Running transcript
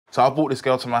So I brought this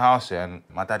girl to my house here, and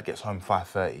my dad gets home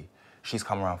 5:30. She's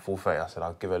come around 4:30. I said,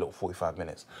 I'll give her a little 45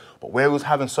 minutes. But where we was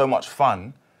having so much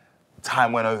fun,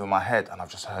 time went over my head, and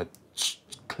I've just heard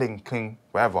cling, cling,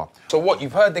 whatever. So what?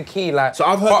 You've heard the key, like. So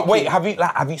I've heard. But wait,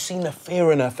 have you seen the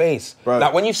fear in her face, bro?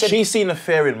 Like when you said she's seen the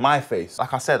fear in my face.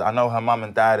 Like I said, I know her mum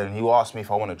and dad, and he asked me if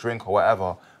I want a drink or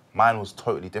whatever. Mine was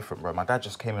totally different, bro. My dad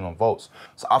just came in on volts.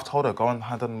 So I've told her, go and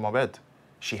hide under my bed.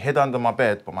 She hid under my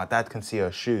bed, but my dad can see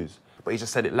her shoes. But he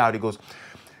just said it loud. He goes,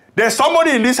 "There's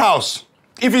somebody in this house.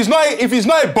 If he's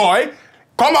not a boy,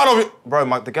 come out of it."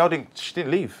 Bro, the girl didn't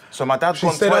leave. So my dad's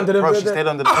gone. She stayed under the bed. She stayed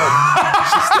under the bed.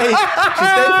 She stayed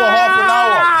for half an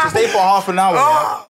hour. She stayed for half an hour. Yeah?